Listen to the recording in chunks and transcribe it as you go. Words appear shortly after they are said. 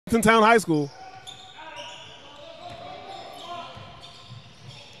Town High School.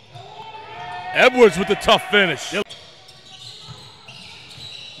 Edwards with the tough finish. Yep.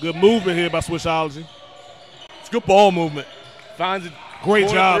 Good movement here by Swishology. It's good ball movement. Finds it. Great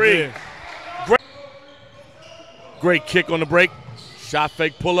job there. Great kick on the break. Shot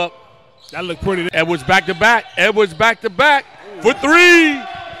fake pull up. That looked pretty. Edwards back to back. Edwards back to back for three.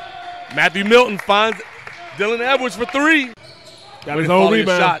 Matthew Milton finds Dylan Edwards for three. Got his own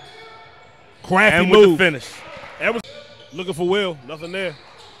rebound. Shot. Crafty and move. With the finish. Edwards looking for Will. Nothing there.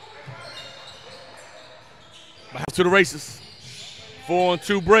 Back to the races.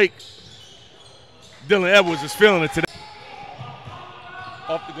 4-on-2 break. Dylan Edwards is feeling it today.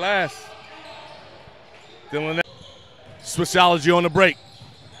 Off the glass. Dylan Edwards. Swishology on the break.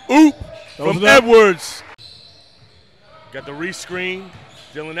 Oop from Edwards. Got the rescreen.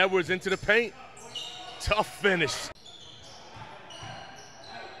 Dylan Edwards into the paint. Tough finish.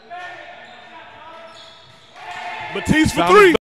 Matisse for three.